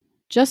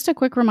Just a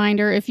quick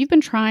reminder, if you've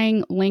been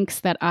trying links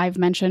that I've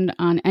mentioned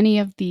on any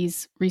of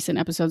these recent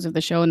episodes of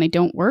the show and they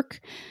don't work,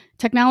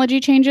 technology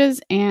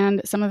changes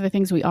and some of the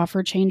things we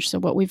offer change. So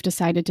what we've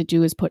decided to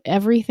do is put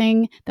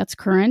everything that's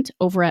current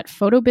over at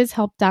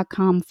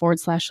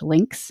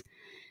photobizhelp.com/links.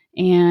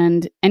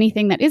 And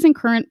anything that isn't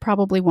current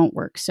probably won't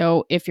work.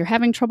 So if you're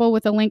having trouble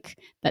with a link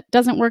that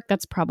doesn't work,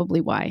 that's probably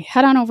why.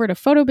 Head on over to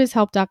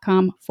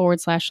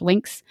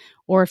photobizhelp.com/links.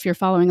 Or if you're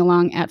following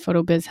along at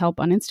photobizhelp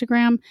on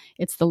Instagram,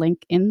 it's the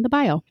link in the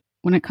bio.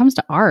 When it comes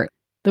to art,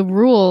 the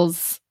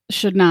rules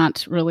should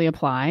not really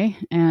apply.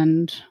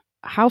 And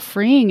how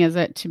freeing is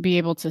it to be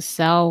able to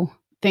sell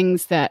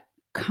things that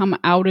come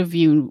out of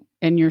you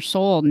and your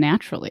soul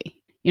naturally?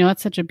 You know,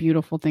 that's such a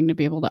beautiful thing to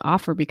be able to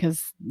offer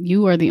because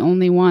you are the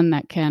only one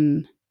that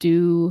can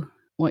do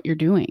what you're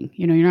doing.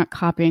 You know, you're not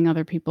copying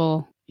other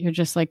people. You're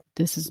just like,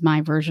 this is my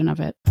version of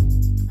it.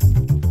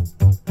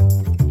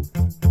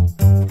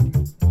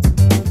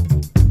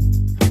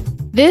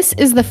 This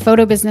is the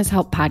Photo Business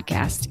Help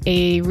Podcast,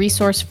 a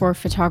resource for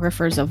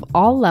photographers of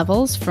all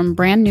levels, from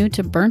brand new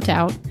to burnt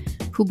out,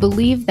 who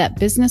believe that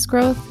business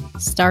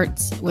growth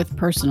starts with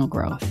personal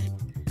growth.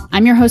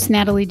 I'm your host,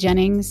 Natalie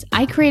Jennings.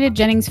 I created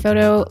Jennings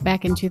Photo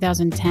back in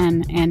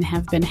 2010 and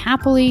have been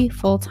happily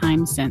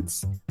full-time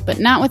since,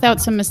 but not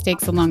without some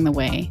mistakes along the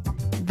way.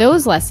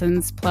 Those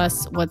lessons,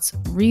 plus what's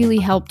really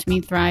helped me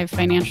thrive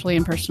financially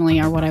and personally,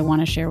 are what I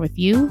want to share with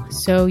you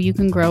so you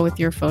can grow with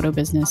your photo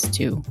business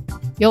too.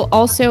 You'll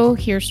also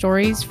hear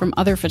stories from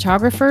other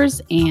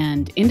photographers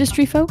and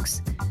industry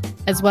folks,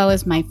 as well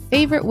as my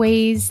favorite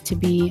ways to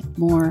be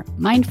more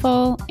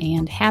mindful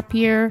and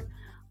happier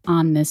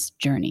on this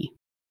journey.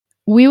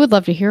 We would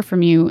love to hear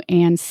from you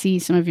and see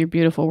some of your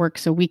beautiful work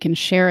so we can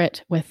share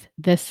it with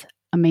this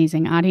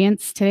amazing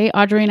audience. Today,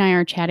 Audrey and I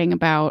are chatting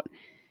about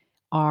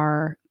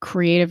our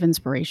creative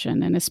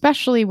inspiration, and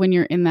especially when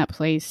you're in that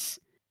place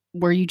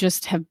where you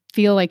just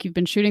feel like you've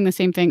been shooting the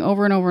same thing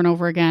over and over and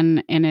over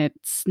again, and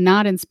it's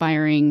not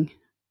inspiring.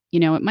 You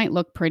know, it might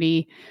look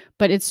pretty,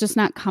 but it's just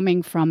not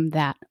coming from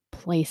that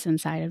place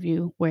inside of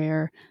you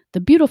where the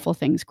beautiful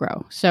things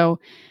grow. So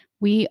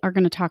we are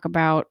going to talk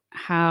about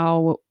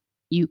how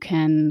you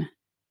can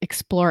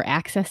explore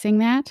accessing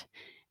that.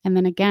 And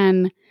then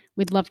again,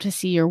 we'd love to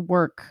see your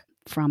work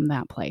from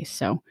that place.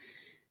 So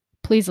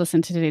please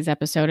listen to today's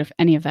episode if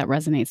any of that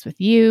resonates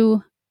with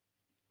you,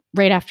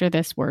 right after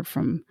this word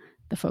from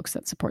the folks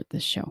that support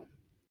this show.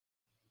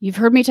 You've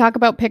heard me talk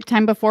about Pick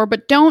Time before,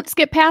 but don't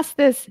skip past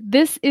this.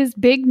 This is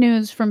big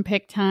news from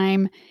Pick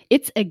Time.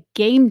 It's a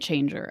game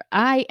changer.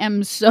 I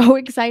am so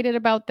excited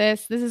about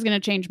this. This is going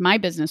to change my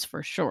business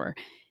for sure.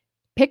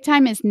 Pick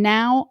Time is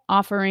now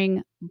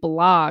offering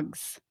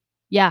blogs.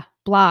 Yeah,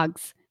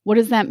 blogs. What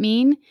does that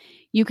mean?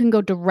 You can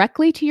go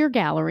directly to your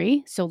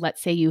gallery. So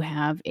let's say you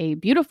have a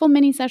beautiful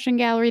mini session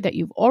gallery that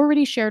you've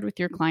already shared with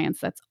your clients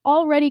that's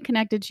already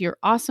connected to your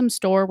awesome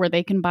store where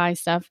they can buy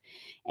stuff.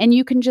 And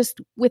you can just,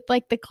 with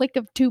like the click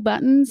of 2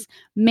 buttons,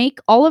 make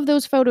all of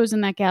those photos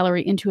in that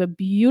gallery into a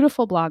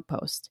beautiful blog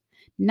post.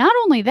 Not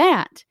only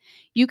that,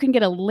 you can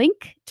get a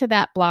link to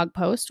that blog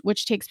post,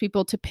 which takes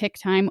people to Pick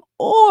Time,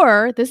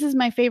 or this is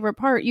my favorite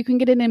part, you can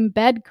get an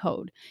embed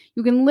code.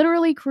 You can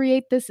literally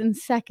create this in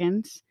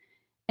seconds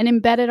and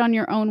embed it on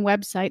your own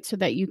website so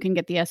that you can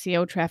get the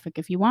SEO traffic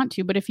if you want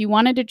to. But if you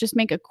wanted to just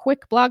make a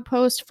quick blog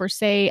post for,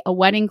 say, a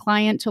wedding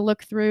client to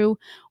look through,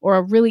 or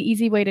a really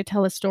easy way to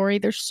tell a story,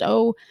 there's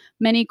so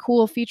many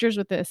cool features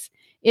with this.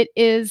 It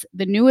is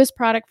the newest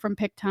product from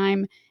Pick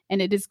Time,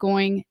 and it is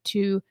going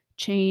to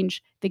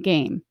change the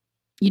game.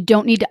 You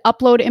don't need to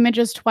upload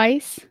images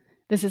twice.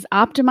 This is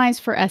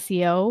optimized for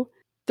SEO.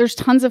 There's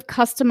tons of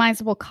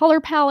customizable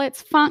color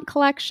palettes, font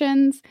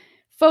collections,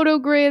 photo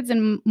grids,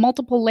 and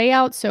multiple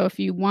layouts. So if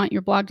you want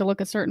your blog to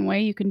look a certain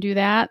way, you can do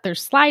that.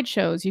 There's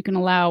slideshows. You can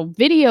allow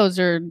videos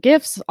or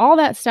GIFs, all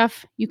that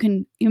stuff you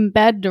can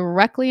embed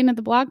directly into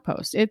the blog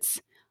post.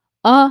 It's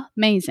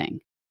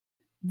amazing.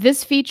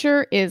 This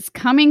feature is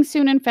coming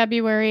soon in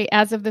February.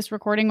 As of this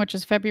recording, which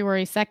is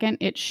February 2nd,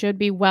 it should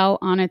be well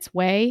on its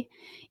way.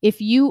 If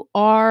you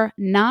are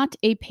not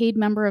a paid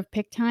member of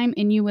Pick Time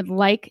and you would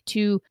like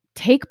to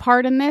take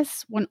part in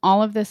this when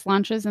all of this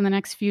launches in the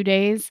next few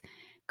days,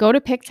 go to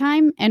Pick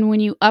Time, and when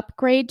you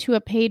upgrade to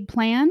a paid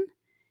plan,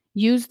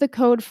 use the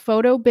code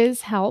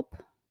PHOTOBIZHELP,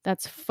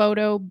 that's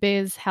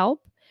PHOTOBIZHELP,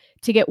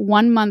 to get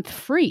 1 month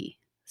free.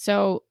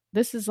 So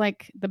this is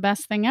like the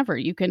best thing ever.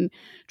 You can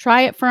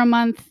try it for a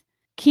month,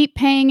 keep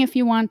paying if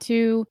you want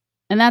to,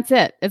 and that's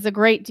it. It's a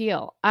great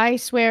deal. I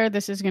swear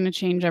this is going to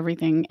change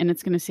everything, and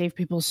it's going to save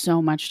people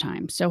so much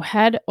time. So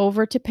head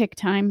over to Pick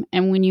Time,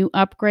 and when you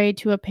upgrade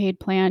to a paid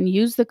plan,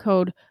 use the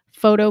code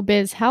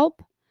PHOTOBIZHELP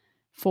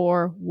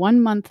for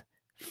 1 month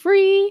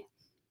free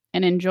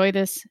and enjoy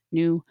this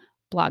new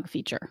blog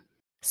feature.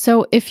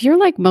 So if you're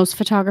like most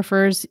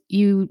photographers,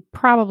 you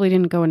probably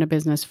didn't go into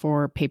business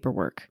for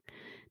paperwork.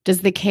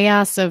 Does the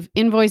chaos of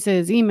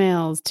invoices,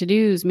 emails,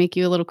 to-dos make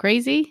you a little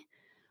crazy?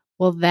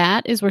 Well,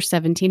 that is where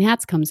 17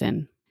 Hats comes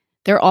in.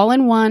 Their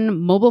all-in-one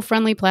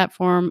mobile-friendly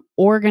platform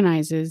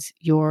organizes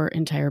your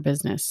entire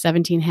business.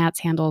 17 Hats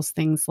handles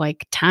things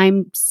like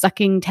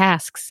time-sucking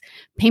tasks,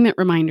 payment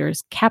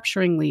reminders,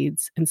 capturing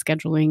leads, and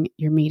scheduling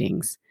your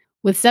meetings.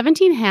 With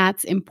 17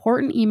 Hats,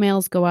 important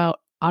emails go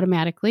out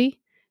automatically.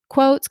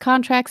 Quotes,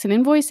 contracts, and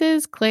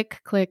invoices, click,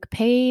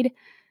 paid.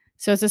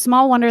 So it's a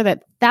small wonder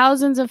that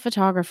thousands of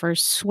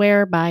photographers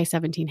swear by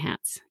 17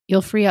 Hats.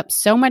 You'll free up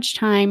so much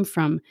time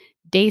from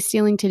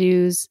day-stealing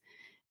to-dos.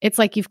 It's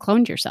like you've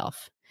cloned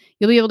yourself.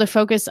 You'll be able to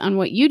focus on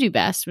what you do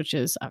best, which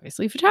is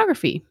obviously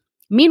photography.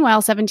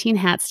 Meanwhile, 17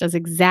 Hats does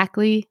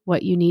exactly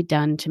what you need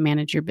done to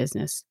manage your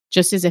business,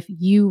 just as if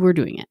you were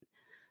doing it.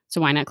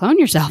 So why not clone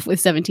yourself with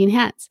 17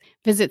 Hats?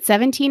 Visit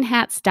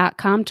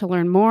 17hats.com to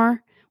learn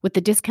more with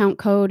the discount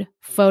code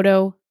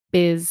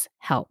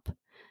PHOTOBIZHELP.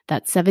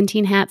 That's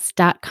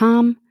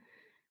 17hats.com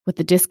with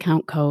the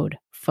discount code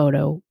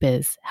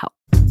PHOTOBIZHELP.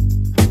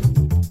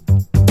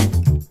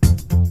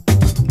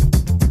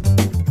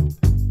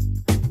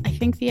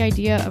 I think the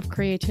idea of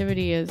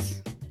creativity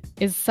is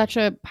such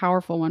a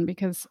powerful one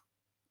because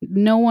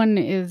no one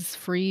is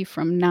free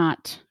from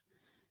not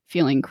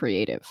feeling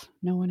creative.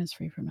 No one is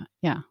free from that.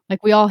 Yeah.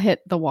 Like we all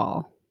hit the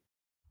wall.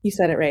 You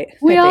said it right.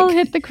 We all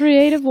hit the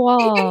creative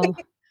wall.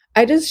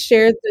 I just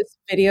shared this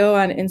video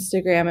on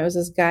Instagram. It was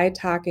this guy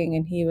talking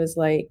and he was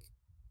like,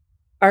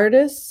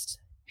 artists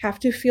have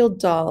to feel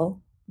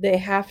dull. They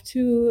have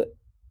to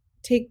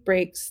take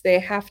breaks. They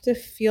have to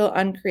feel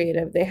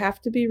uncreative. They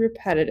have to be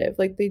repetitive.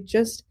 Like they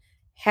just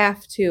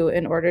have to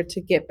in order to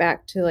get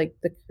back to like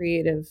the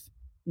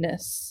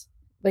creativeness.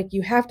 Like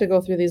you have to go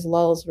through these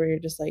lulls where you're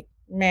just like,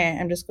 man,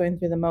 I'm just going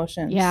through the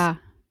motions. Yeah.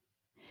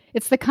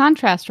 It's the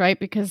contrast, right?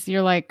 Because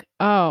you're like,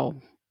 oh,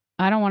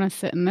 I don't want to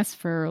sit in this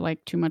for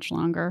like too much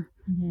longer.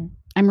 Mm-hmm.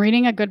 I'm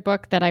reading a good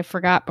book that I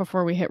forgot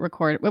before we hit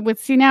record.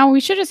 See, now we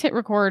should just hit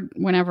record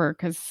whenever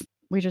because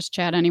we just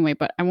chat anyway.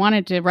 But I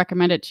wanted to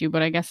recommend it to you,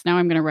 but I guess now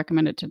I'm going to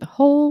recommend it to the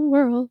whole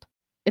world.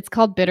 It's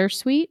called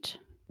Bittersweet.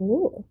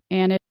 Ooh.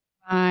 And it's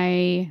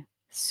by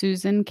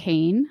Susan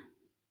Cain.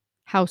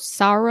 How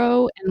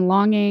Sorrow and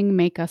Longing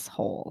Make Us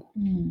Whole.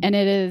 And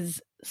it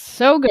is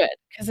so good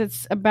because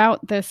it's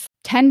about this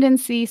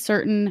tendency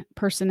certain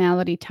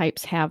personality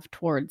types have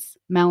towards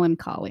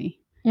melancholy.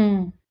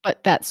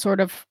 But that sort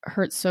of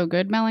hurts so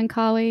good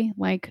melancholy,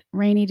 like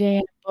Rainy Day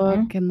in a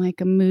Book and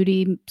like a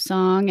moody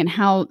song, and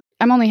how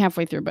I'm only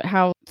halfway through, but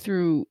how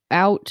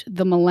throughout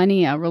the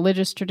millennia,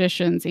 religious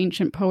traditions,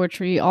 ancient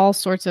poetry, all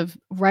sorts of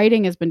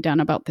writing has been done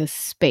about this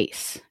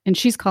space. And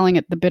she's calling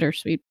it the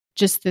bittersweet,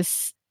 just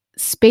this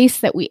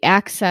space that we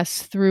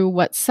access through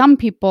what some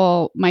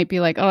people might be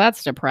like, oh,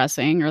 that's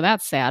depressing or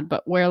that's sad.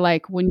 But where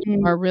like when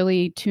you are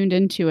really tuned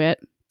into it,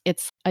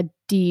 it's a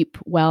deep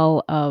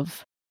well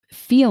of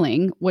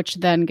feeling, which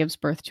then gives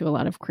birth to a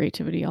lot of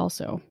creativity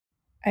also.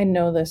 I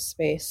know this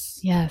space.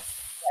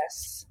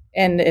 Yes.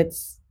 And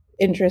it's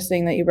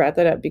interesting that you brought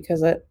that up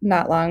because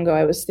not long ago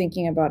I was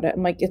thinking about it.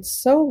 I'm like, it's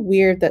so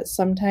weird that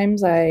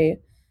sometimes I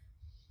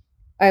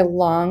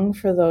long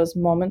for those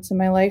moments in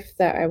my life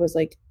that I was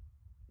like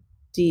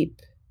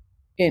deep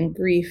in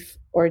grief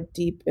or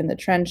deep in the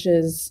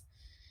trenches,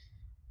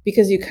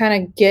 because you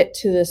kind of get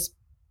to this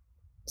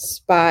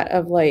spot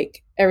of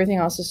like everything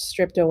else is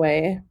stripped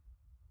away.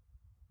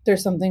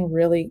 There's something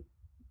really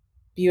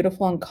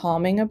beautiful and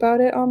calming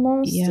about it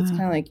almost. Yeah. It's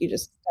kind of like you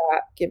just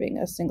stop giving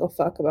a single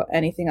fuck about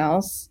anything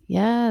else.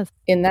 Yes.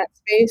 In that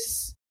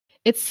space.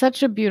 It's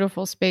such a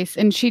beautiful space.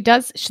 And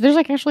there's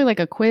like actually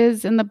like a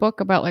quiz in the book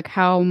about like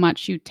how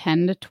much you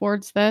tend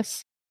towards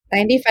this.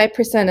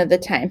 95% of the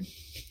time.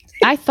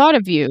 I thought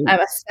of you. I'm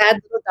a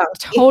sad little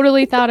donkey.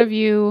 Totally thought of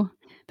you.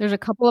 There's a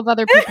couple of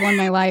other people in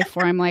my life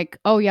where I'm like,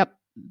 oh, yep,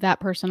 that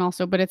person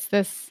also. But it's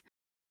this,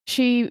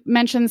 she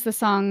mentions the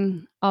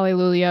song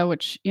Alleluia,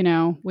 which, you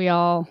know, we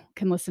all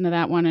can listen to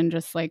that one and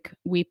just like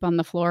weep on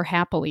the floor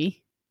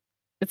happily.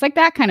 It's like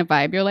that kind of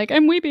vibe. You're like,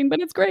 I'm weeping, but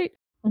it's great.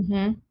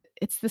 Mm-hmm.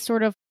 It's the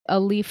sort of a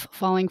leaf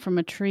falling from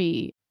a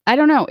tree. I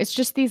don't know. It's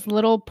just these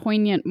little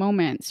poignant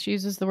moments. She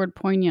uses the word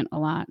poignant a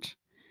lot.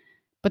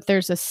 But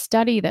there's a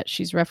study that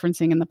she's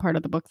referencing in the part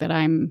of the book that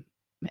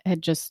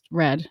had just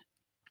read,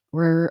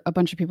 where a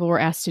bunch of people were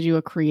asked to do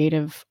a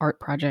creative art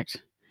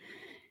project.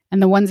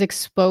 And the ones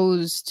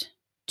exposed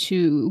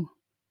to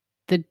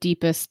the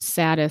deepest,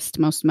 saddest,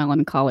 most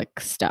melancholic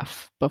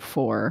stuff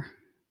before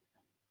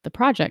the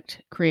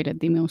project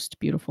created the most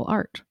beautiful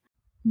art.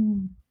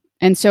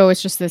 And so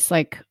it's just this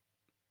like,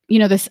 you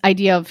know, this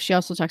idea of, she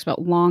also talks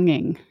about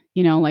longing,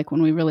 you know, like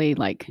when we really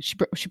like,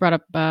 she brought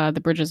up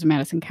the Bridges of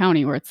Madison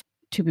County, where it's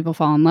two people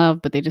fall in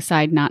love, but they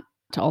decide not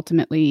to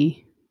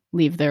ultimately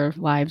leave their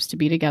lives to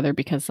be together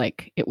because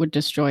like it would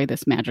destroy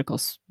this magical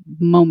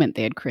moment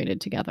they had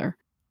created together.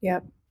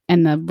 Yep.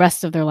 And the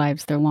rest of their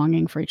lives, they're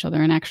longing for each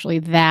other. And actually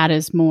that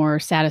is more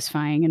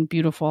satisfying and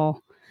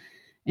beautiful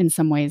in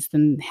some ways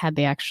than had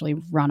they actually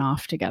run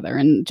off together.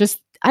 And just,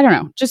 I don't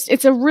know, just,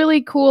 it's a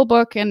really cool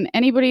book. And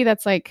anybody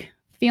that's like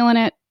feeling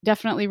it,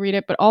 definitely read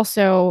it. But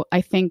also I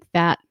think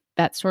that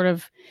sort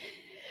of,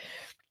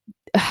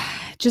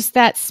 just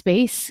that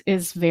space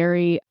is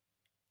very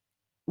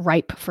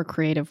ripe for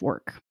creative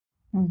work.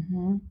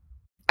 Mm-hmm.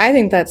 I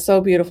think that's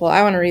so beautiful.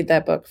 I want to read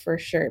that book for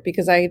sure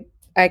because I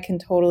can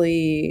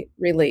totally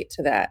relate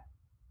to that.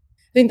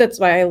 I think that's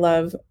why I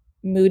love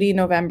moody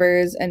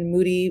Novembers and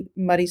moody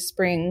muddy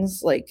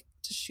springs, like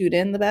to shoot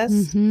in the best.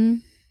 Mm-hmm.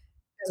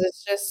 Because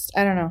it's just,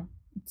 I don't know,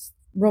 it's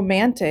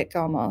romantic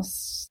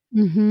almost.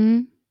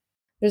 Mm-hmm.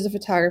 There's a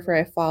photographer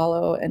I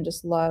follow and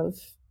just love,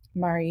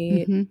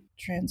 Marie Mm-hmm.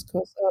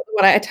 Transcoso.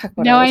 What I talk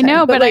about No, all the I time,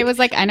 know, but but I like, was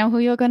like, I know who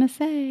you're going to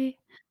say.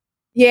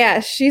 yeah,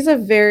 she's a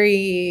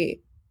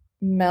very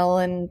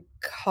melancholic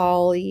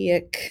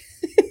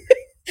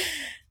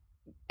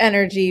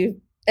energy,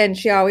 and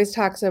she always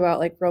talks about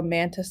like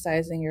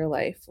romanticizing your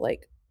life,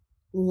 like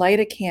light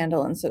a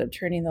candle instead of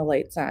turning the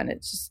lights on.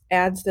 It just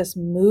adds this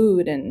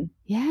mood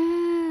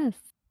Yes.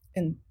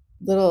 and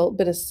little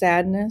bit of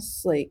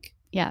sadness. Like,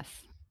 Yes.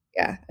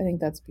 yeah, I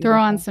think that's Throw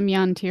on beautiful. some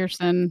Jan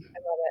Tiersen, I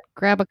love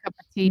grab a cup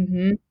of tea, it.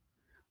 Mm-hmm.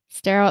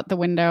 stare out the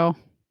window.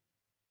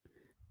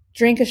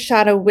 Drink a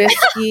shot of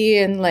whiskey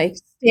and like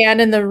stand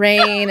in the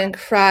rain and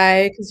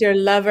cry because your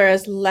lover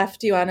has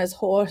left you on his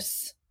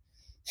horse.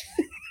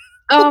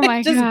 Oh Like,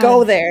 my just God.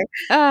 go there.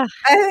 I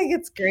think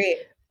it's great.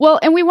 Well,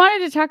 and we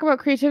wanted to talk about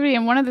creativity.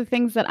 And one of the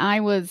things that I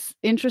was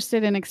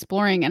interested in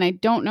exploring, and I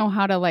don't know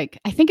how to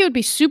I think it would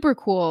be super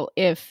cool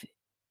if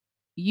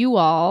you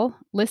all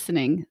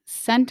listening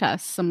sent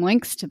us some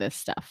links to this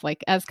stuff,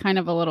 like as kind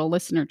of a little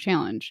listener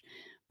challenge.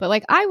 But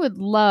like, I would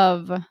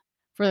love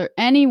for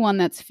anyone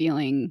that's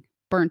feeling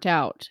burnt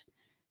out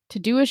to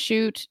do a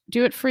shoot,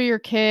 do it for your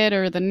kid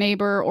or the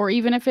neighbor, or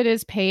even if it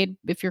is paid,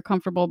 if you're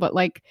comfortable, but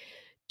like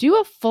do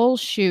a full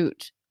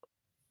shoot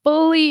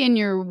fully in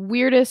your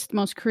weirdest,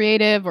 most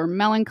creative or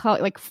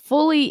melancholy, like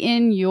fully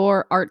in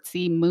your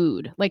artsy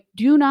mood. Like,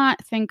 do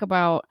not think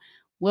about,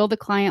 will the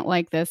client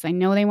like this? I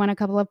know they want a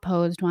couple of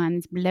posed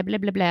ones, blah, blah,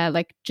 blah, blah.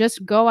 Like,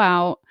 just go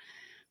out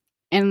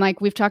and,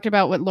 like, we've talked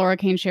about what Laura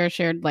Kane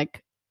shared,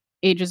 like,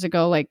 ages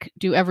ago, like,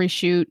 do every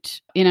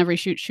shoot, in every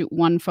shoot, shoot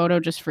one photo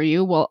just for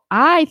you. Well,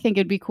 I think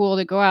it'd be cool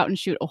to go out and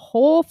shoot a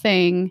whole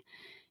thing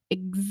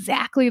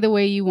exactly the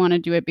way you want to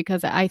do it,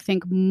 because I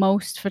think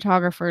most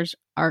photographers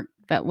are,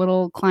 that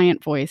little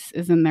client voice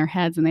is in their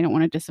heads and they don't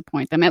want to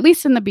disappoint them, at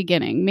least in the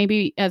beginning.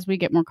 Maybe as we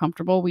get more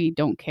comfortable, we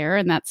don't care,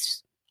 and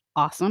that's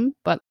awesome.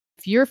 But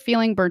if you're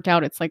feeling burnt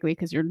out, it's likely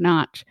because you're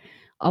not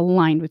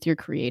aligned with your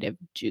creative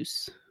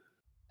juice.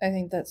 I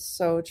think that's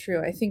so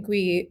true. I think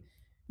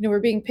we're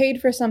being paid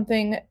for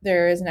something.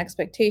 There is an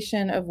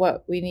expectation of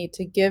what we need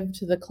to give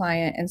to the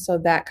client. And so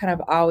that kind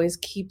of always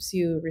keeps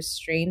you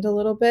restrained a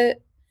little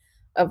bit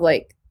of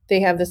like,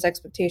 they have this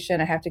expectation.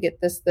 I have to get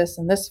this,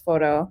 and this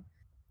photo.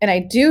 And I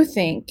do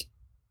think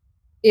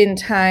in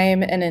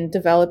time and in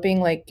developing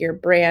like your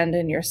brand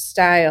and your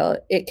style,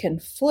 it can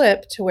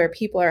flip to where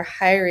people are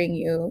hiring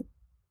you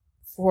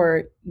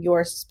for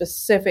your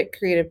specific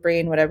creative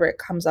brain, whatever it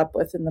comes up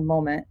with in the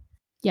moment.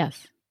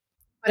 Yes.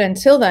 But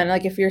until then,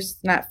 like if you're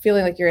not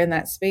feeling like you're in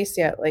that space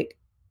yet, like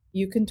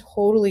you can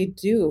totally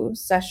do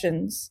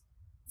sessions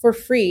for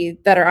free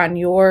that are on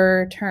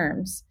your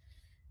terms.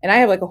 And I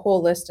have like a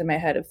whole list in my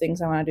head of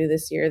things I want to do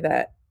this year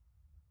that,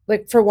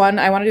 like, for one,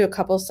 I want to do a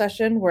couples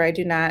session where I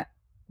do not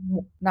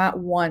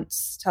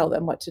once tell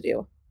them what to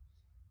do.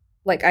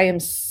 Like I am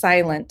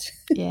silent.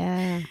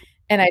 Yeah.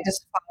 And I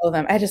just follow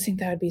them. I just think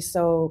that would be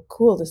so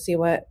cool to see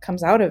what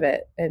comes out of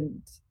it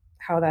and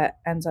how that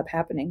ends up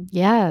happening.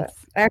 Yes.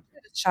 But I actually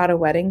shot a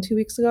wedding 2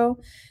 weeks ago,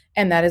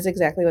 and that is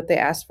exactly what they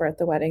asked for at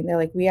the wedding. They're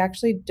like, we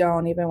actually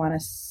don't even want to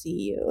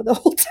see you the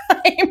whole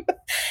time.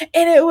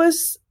 And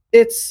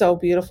it's so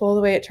beautiful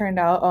the way it turned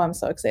out. Oh, I'm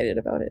so excited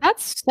about it.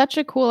 That's such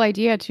a cool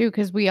idea too,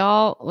 because we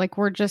all, like,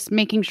 we're just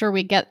making sure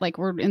we get, like,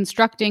 we're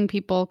instructing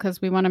people because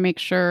we want to make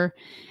sure.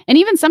 And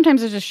even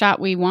sometimes there's a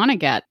shot we want to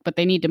get, but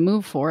they need to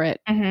move for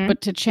it. Mm-hmm.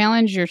 But to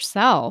challenge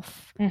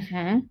yourself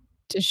Mm-hmm.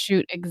 to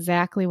shoot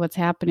exactly what's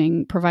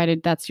happening,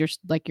 provided that's your,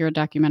 like, you're a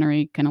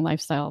documentary kind of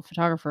lifestyle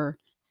photographer.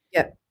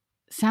 Yep.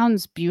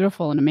 Sounds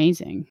beautiful and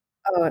amazing.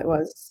 Oh, it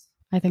was.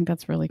 I think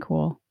that's really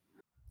cool.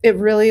 It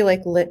really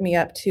like lit me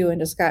up too and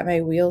just got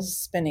my wheels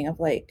spinning of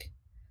like,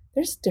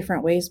 there's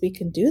different ways we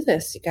can do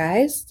this, you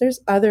guys.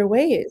 There's other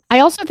ways. I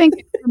also think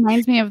it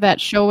reminds me of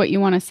that show what you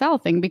want to sell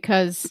thing,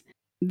 because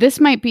this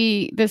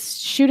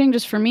shooting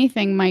just for me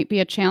thing might be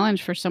a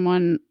challenge for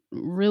someone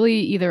really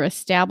either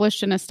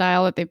established in a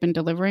style that they've been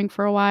delivering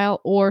for a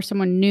while or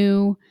someone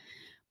new.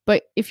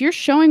 But if you're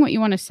showing what you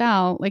want to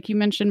sell, like you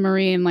mentioned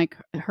Marie and like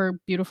her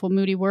beautiful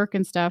moody work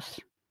and stuff.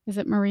 Is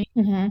it Marie?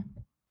 Mm-hmm.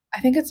 I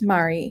think it's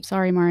Mari.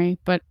 Sorry, Marie,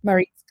 but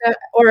Mariska,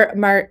 or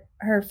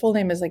her full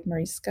name is like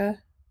Mariska.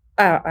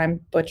 Oh, I'm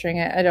butchering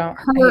it. her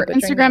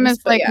Instagram is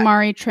like yeah.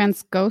 Mari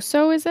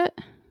Transgoso, is it?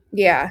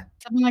 Yeah.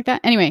 Something like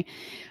that. Anyway,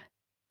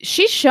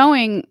 she's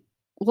showing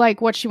like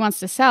what she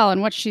wants to sell,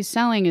 and what she's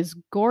selling is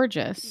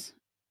gorgeous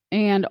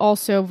and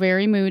also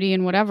very moody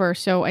and whatever.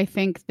 So I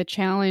think the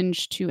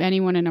challenge to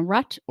anyone in a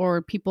rut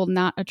or people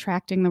not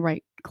attracting the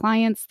right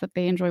clients that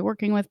they enjoy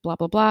working with, blah,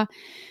 blah, blah,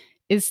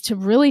 is to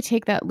really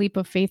take that leap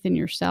of faith in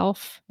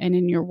yourself and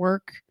in your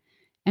work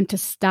and to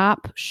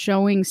stop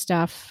showing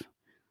stuff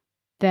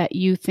that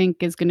you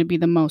think is going to be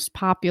the most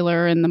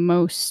popular and the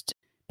most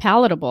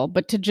palatable,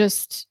 but to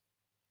just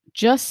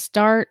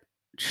start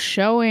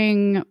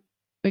showing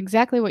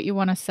exactly what you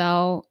want to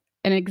sell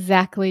and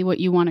exactly what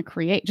you want to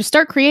create. Just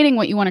start creating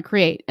what you want to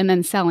create and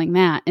then selling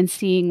that and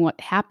seeing what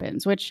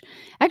happens, which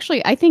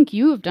actually I think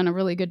you have done a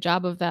really good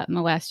job of that in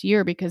the last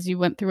year because you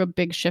went through a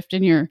big shift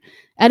in your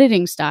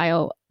editing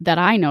style that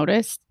I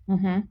noticed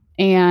Mm-hmm.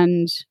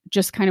 and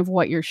just kind of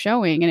what you're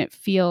showing. And it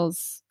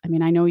feels, I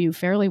mean, I know you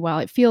fairly well.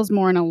 It feels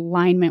more in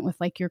alignment with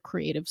like your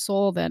creative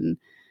soul than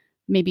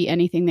maybe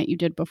anything that you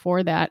did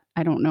before that.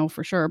 I don't know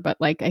for sure, but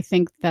like I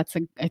think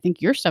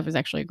your stuff is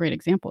actually a great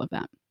example of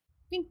that.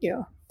 Thank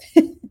you.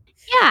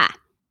 Yeah.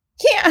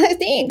 Yeah,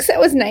 thanks. That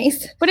was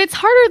nice. But it's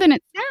harder than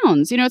it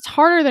sounds. You know, it's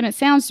harder than it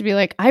sounds to be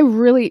like, I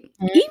really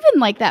even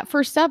like that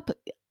first step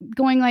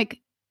going like,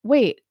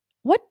 wait,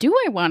 what do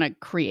I want to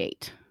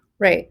create?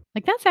 Right.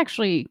 Like that's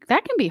actually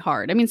that can be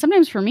hard. I mean,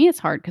 sometimes for me it's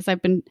hard because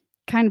I've been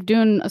kind of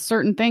doing a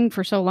certain thing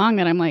for so long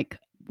that I'm like,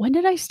 when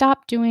did I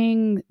stop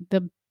doing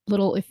the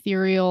little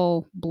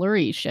ethereal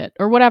blurry shit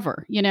or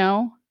whatever, you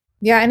know?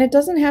 Yeah, and it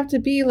doesn't have to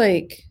be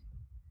like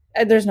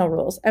there's no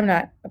rules. I'm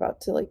not about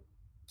to like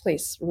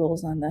place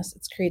rules on this.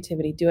 It's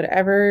creativity. Do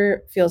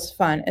whatever feels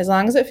fun. As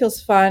long as it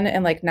feels fun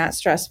and like not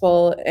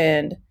stressful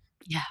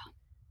Yeah.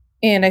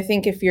 and I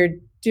think if you're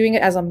doing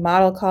it as a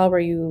model call where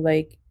you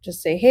like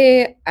just say,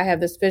 "Hey, I have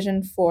this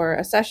vision for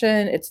a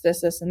session. It's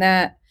this and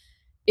that.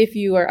 If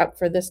you are up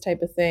for this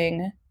type of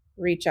thing,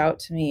 reach out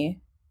to me."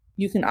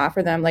 You can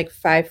offer them like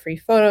 5 free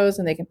photos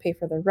and they can pay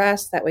for the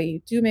rest. That way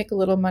you do make a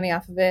little money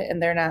off of it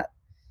and they're not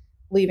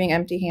leaving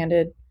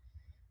empty-handed.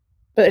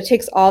 But it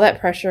takes all that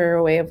pressure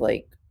away of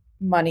like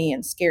money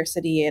and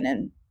scarcity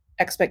and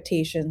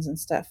expectations and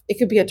stuff. It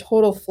could be a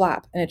total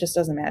flop and it just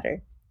doesn't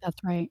matter.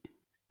 That's right.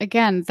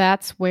 Again,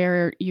 that's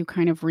where you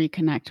kind of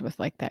reconnect with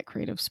like that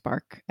creative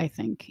spark, I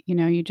think. You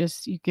know, you're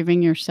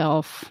giving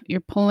yourself,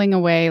 you're pulling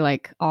away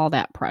like all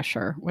that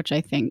pressure, which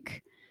I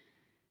think,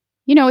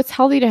 you know, it's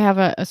healthy to have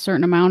a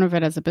certain amount of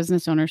it as a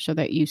business owner so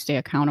that you stay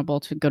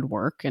accountable to good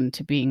work and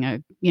to being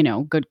a, you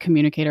know, good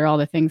communicator, all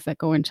the things that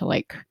go into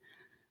like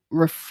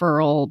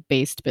referral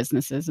based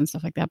businesses and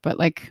stuff like that. But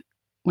like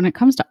when it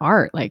comes to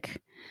art, like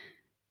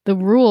the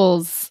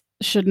rules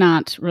should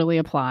not really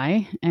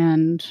apply.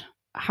 And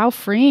how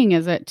freeing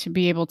is it to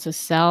be able to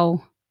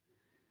sell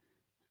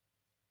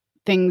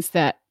things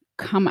that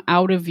come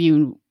out of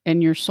you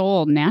and your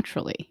soul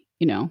naturally,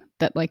 you know,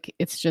 that like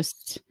it's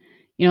just,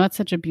 you know, that's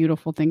such a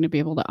beautiful thing to be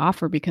able to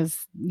offer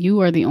because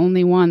you are the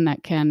only one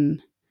that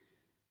can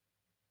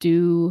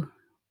do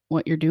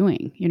what you're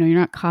doing. You know, you're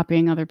not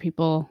copying other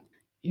people.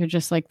 You're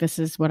just like, this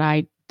is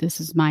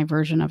my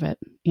version of it,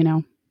 you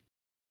know?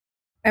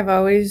 I've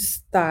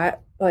always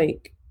thought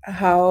like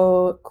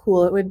how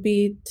cool it would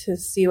be to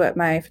see what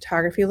my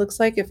photography looks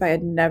like if I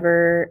had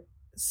never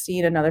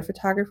seen another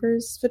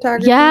photographer's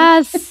photography.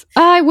 Yes.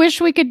 I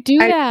wish we could do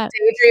I that.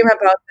 daydream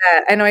about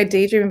that. I know I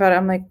daydream about it.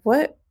 I'm like,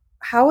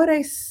 how would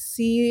I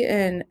see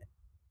and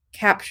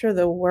capture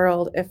the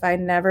world if I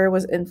never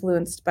was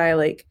influenced by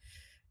like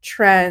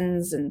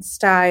trends and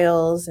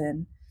styles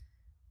and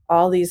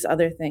all these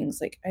other things?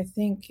 Like, I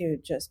think it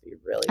would just be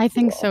really I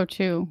think cool. so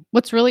too.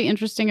 What's really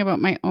interesting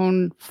about my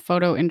own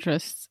photo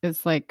interests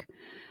is like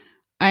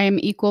I am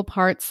equal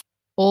parts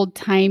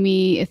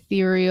old-timey,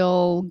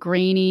 ethereal,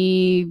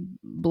 grainy,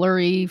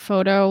 blurry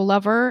photo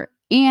lover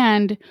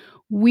and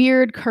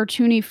weird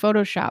cartoony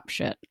Photoshop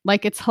shit.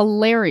 Like it's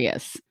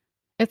hilarious.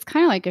 It's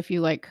kind of like if you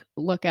like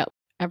look at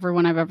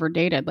everyone I've ever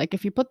dated. Like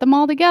if you put them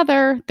all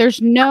together,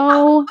 there's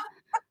nothing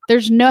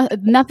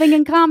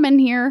in common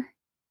here.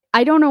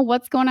 I don't know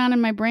what's going on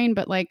in my brain,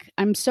 but like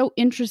I'm so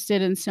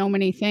interested in so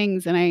many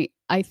things and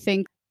I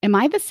think am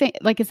I the same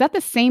like is that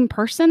the same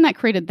person that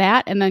created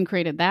that and then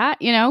created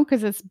that, you know,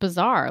 cuz it's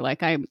bizarre.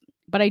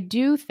 But I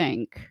do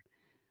think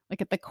like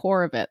at the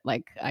core of it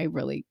like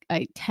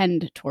I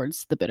tend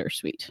towards the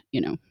bittersweet, you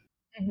know.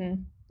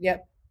 Mm-hmm.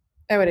 Yep.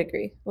 I would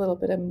agree. A little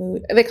bit of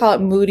mood. They call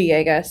it moody,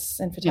 I guess,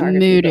 in photography,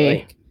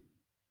 Moody. but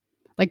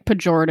Like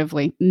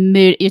pejoratively.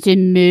 It's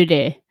in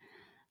moody.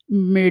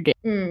 Moody.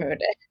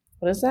 moody.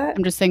 What is that?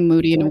 I'm just saying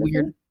moody in a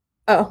weird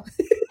Oh.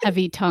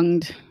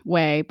 heavy-tongued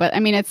way, but I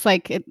mean it's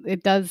like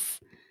it does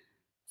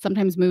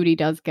sometimes moody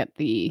does get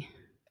the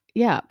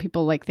yeah,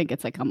 people like think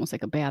it's like almost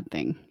like a bad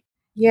thing.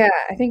 Yeah,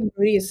 I think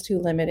moody is too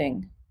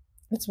limiting.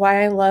 That's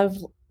why I love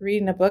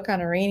reading a book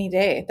on a rainy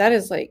day. That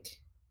is like,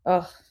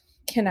 oh,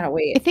 cannot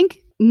wait. I think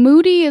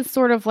moody is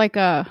sort of like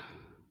a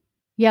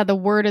yeah, the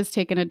word has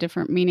taken a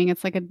different meaning.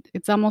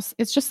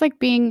 It's just like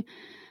being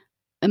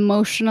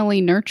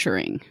emotionally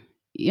nurturing,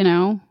 you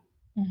know?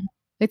 Mhm.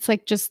 It's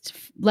like just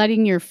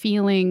letting your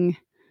feeling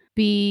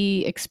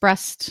be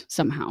expressed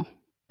somehow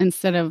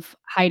instead of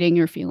hiding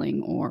your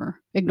feeling or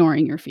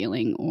ignoring your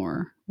feeling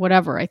or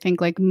whatever. I think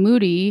like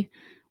moody,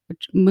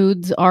 which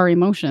moods are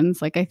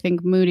emotions, like I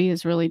think moody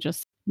is really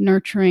just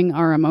nurturing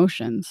our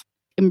emotions,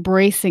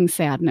 embracing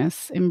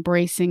sadness,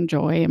 embracing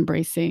joy,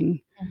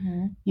 embracing,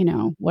 Mhm. you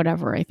know,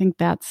 whatever. I think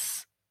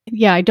that's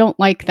Yeah, I don't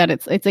like that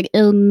it's like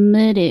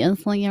moody.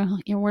 It's like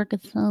your work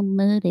is so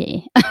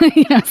moody.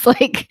 It's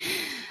like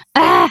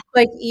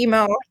like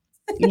emo.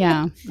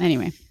 Yeah.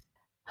 Anyway.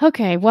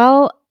 Okay.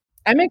 Well,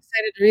 I'm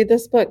excited to read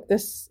this book.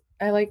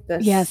 I like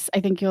this. Yes, I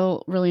think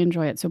you'll really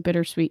enjoy it. So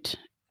Bittersweet.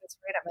 That's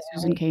right up my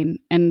Susan alley. Cain.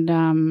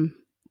 And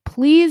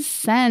please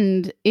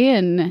send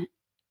in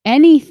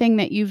anything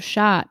that you've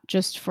shot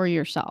just for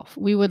yourself.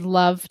 We would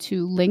love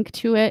to link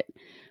to it,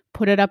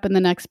 put it up in the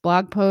next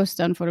blog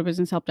post on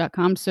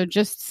photobusinesshelp.com. So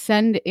just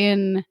send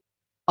in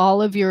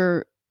all of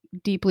your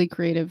deeply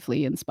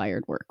creatively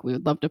inspired work. We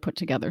would love to put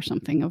together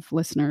something of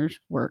listeners'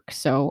 work.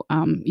 So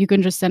you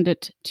can just send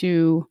it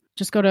to,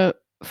 just go to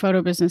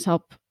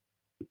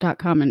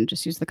photobusinesshelp.com and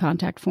just use the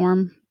contact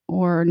form,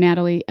 or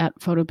Natalie at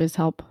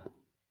photobizhelp,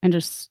 and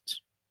just,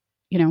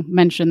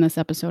 mention this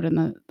episode in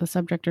the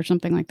subject or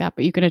something like that.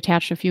 But you could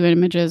attach a few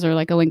images or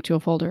like a link to a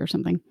folder or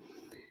something.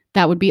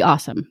 That would be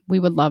awesome. We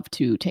would love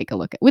to take a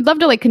look at, we'd love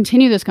to like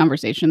continue this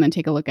conversation, then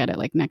take a look at it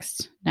like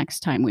next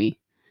time we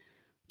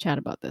chat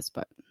about this.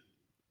 But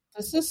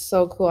this is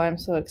so cool. I'm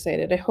so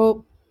excited. I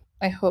hope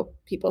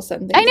people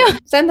send things. I know.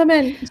 In. Send them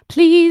in.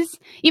 Please.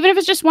 Even if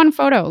it's just one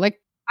photo,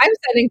 like I'm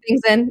sending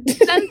things in.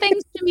 Send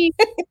things to me.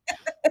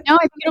 No,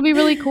 I think it'll be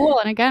really cool.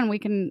 And again, we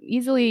can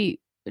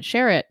easily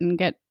share it and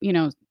get,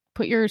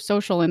 put your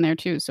social in there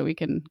too, so we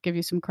can give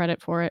you some credit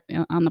for it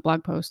on the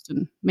blog post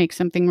and make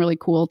something really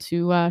cool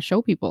to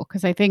show people.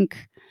 Because I think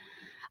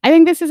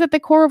this is at the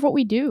core of what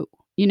we do,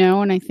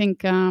 and I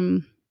think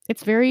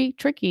it's very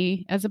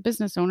tricky as a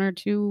business owner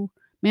to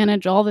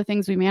manage all the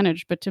things we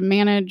manage, but to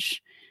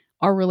manage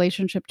our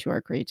relationship to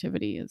our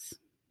creativity is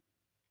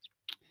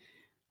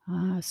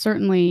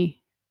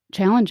certainly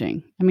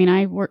challenging. I mean,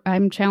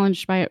 I'm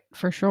challenged by it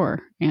for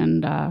sure.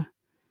 And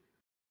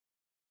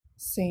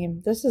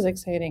same. This is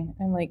exciting.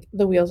 I'm like,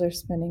 the wheels are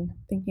spinning,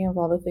 thinking of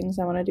all the things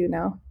I want to do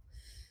now,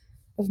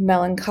 of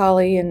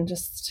melancholy and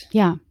just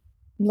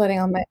letting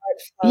all my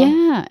art flow.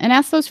 Yeah. And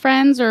ask those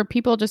friends or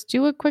people, just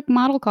do a quick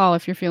model call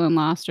if you're feeling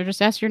lost, or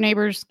just ask your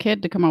neighbor's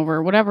kid to come over,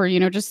 or whatever,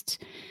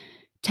 just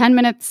 10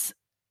 minutes,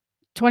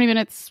 20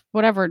 minutes,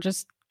 whatever.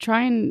 Just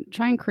try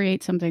and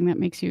create something that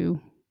makes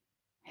you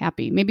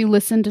happy. Maybe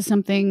listen to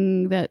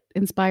something that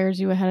inspires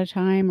you ahead of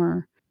time,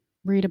 or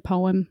read a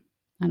poem.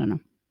 I don't know.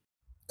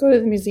 Go to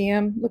the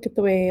museum, look at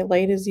the way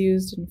light is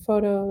used in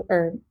photo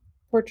or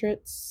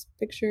portraits,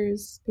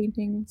 pictures,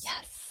 paintings.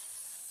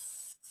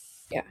 Yes.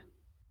 Yeah.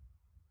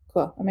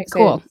 Cool. I'm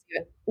excited to see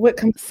it. What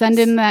comes? Send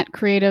in that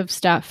creative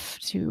stuff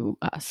to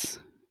us,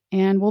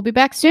 and we'll be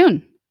back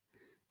soon.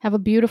 Have a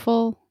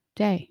beautiful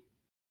day.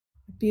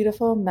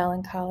 Beautiful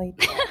melancholy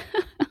day.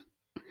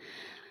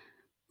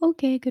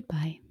 Okay,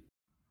 goodbye.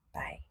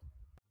 Bye.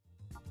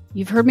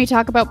 You've heard me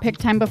talk about Pick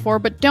Time before,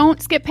 but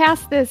don't skip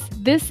past this.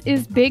 This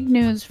is big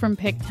news from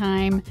Pick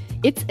Time.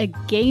 It's a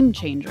game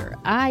changer.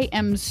 I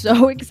am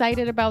so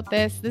excited about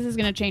this. This is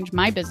going to change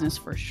my business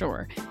for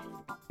sure.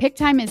 Pick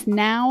Time is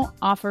now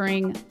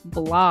offering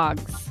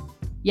blogs.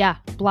 Yeah,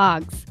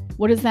 blogs.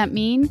 What does that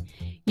mean?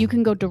 You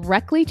can go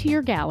directly to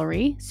your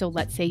gallery. So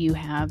let's say you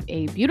have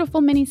a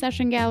beautiful mini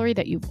session gallery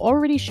that you've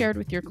already shared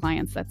with your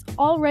clients that's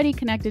already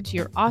connected to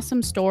your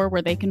awesome store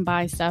where they can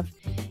buy stuff.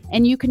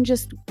 And you can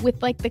just,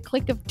 with like the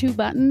click of 2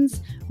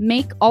 buttons,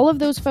 make all of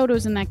those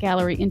photos in that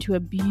gallery into a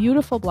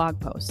beautiful blog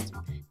post.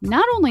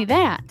 Not only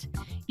that,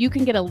 you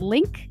can get a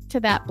link to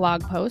that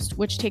blog post,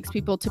 which takes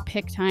people to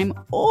Pick Time,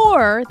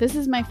 or, this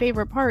is my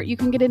favorite part, you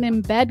can get an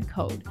embed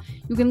code.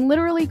 You can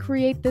literally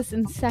create this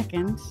in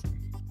seconds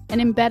and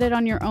embed it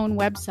on your own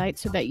website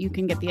so that you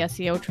can get the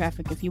SEO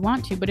traffic if you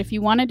want to. But if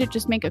you wanted to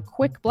just make a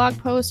quick blog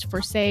post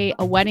for, say,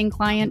 a wedding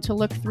client to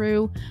look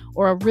through,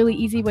 or a really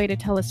easy way to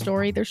tell a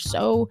story, there's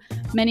so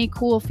many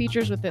cool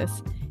features with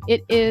this.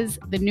 It is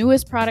the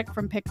newest product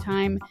from Pick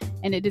Time,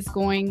 and it is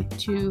going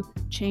to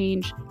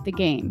change the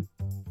game.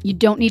 You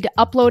don't need to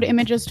upload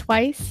images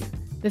twice.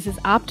 This is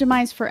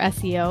optimized for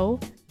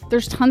SEO.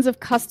 There's tons of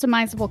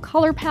customizable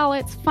color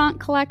palettes, font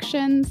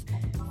collections,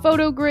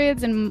 photo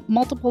grids, and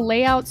multiple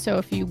layouts. So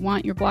if you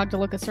want your blog to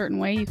look a certain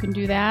way, you can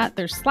do that.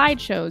 There's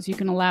slideshows. You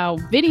can allow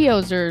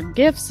videos or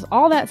GIFs,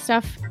 all that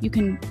stuff you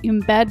can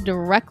embed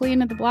directly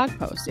into the blog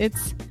post.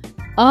 It's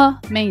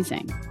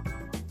amazing.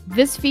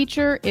 This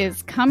feature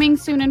is coming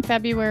soon in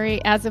February.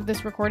 As of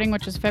this recording,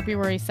 which is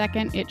February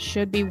 2nd, it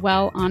should be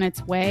well on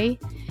its way.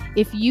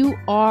 If you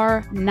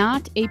are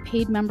not a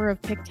paid member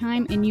of Pick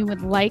Time and you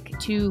would like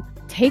to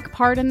take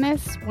part in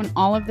this when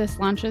all of this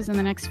launches in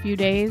the next few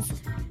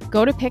days,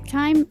 go to Pick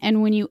Time,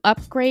 and when you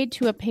upgrade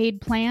to a paid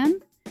plan,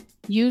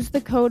 use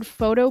the code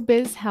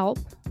PHOTOBIZHELP,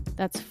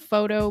 that's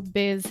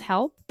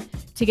PHOTOBIZHELP,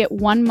 to get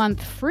 1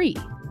 month free.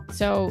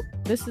 So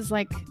this is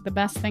like the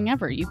best thing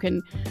ever. You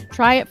can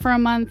try it for a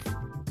month,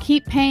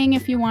 keep paying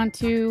if you want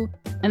to,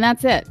 and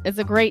that's it. It's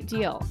a great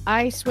deal.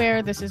 I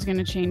swear this is going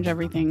to change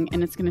everything,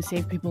 and it's going to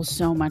save people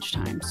so much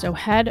time. So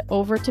head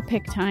over to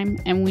Pick Time,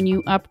 and when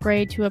you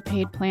upgrade to a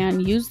paid plan,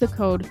 use the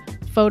code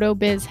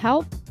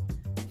PHOTOBIZHELP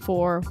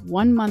for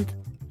 1 month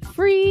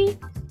free,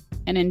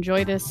 and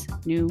enjoy this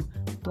new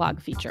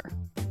blog feature.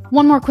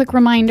 One more quick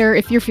reminder,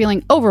 if you're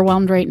feeling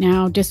overwhelmed right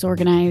now,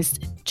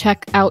 disorganized,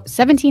 check out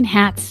 17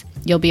 Hats.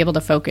 You'll be able to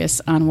focus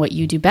on what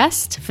you do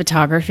best,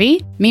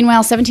 photography.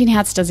 Meanwhile, 17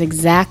 Hats does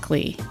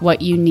exactly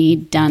what you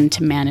need done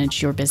to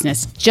manage your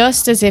business,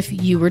 just as if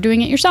you were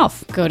doing it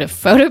yourself. Go to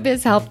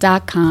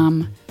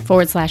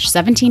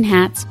photobizhelp.com/17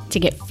 hats to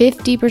get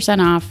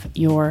 50% off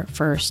your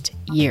first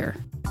year.